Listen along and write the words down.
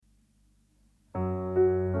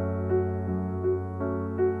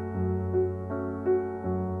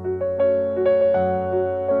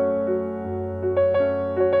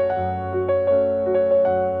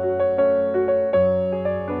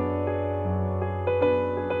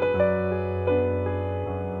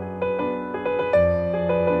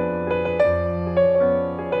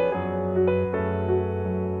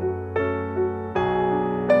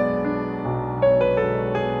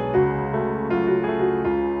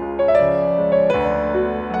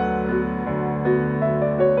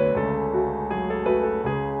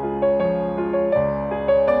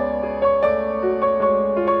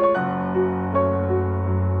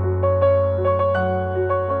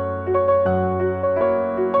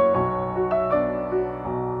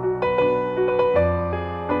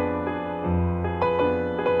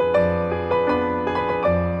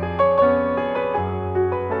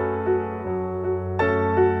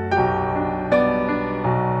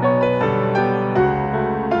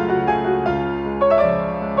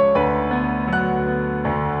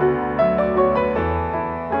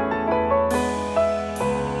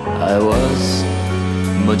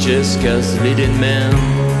Mojeska's leading men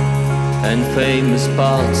and famous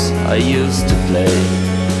parts I used to play.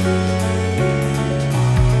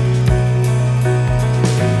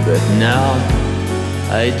 But now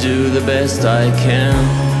I do the best I can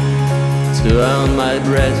to earn my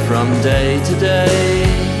bread from day to day.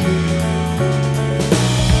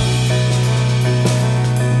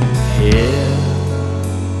 Here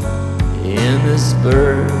in this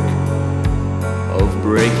Burg of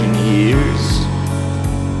Breaking Hears,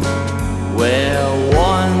 where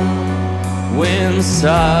one wins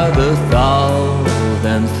out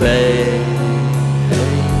 1,000 fame,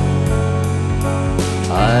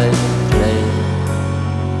 I play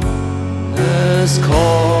a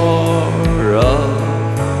score of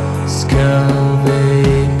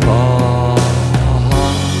scurvy parts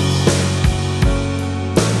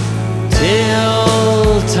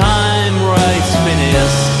till time writes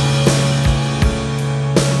Finis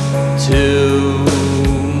to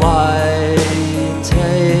my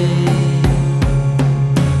tale.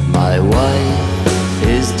 My wife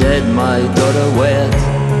is dead, my daughter wed,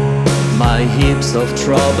 my heaps of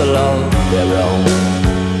trouble of their own.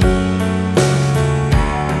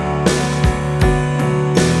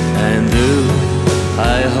 And though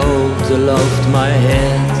I hold aloft my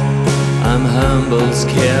head, I'm humble,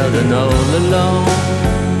 scared and all alone.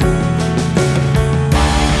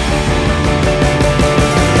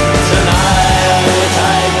 Tonight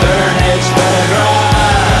I burn each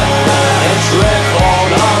paragraph, each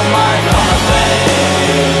record of my common fate.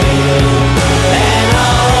 And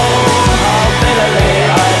how bitterly I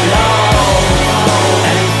love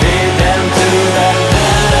and feed them to that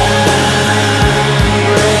hungry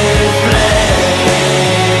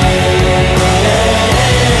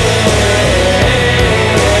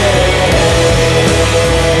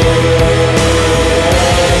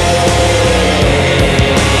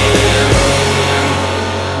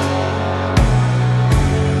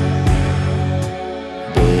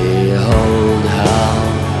Behold how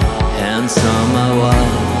handsome I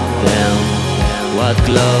was then, what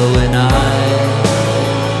glowing eye,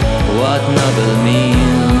 what noble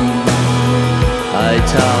mien. I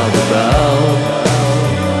talk about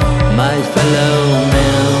my fellow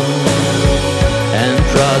men and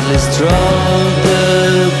proudly strode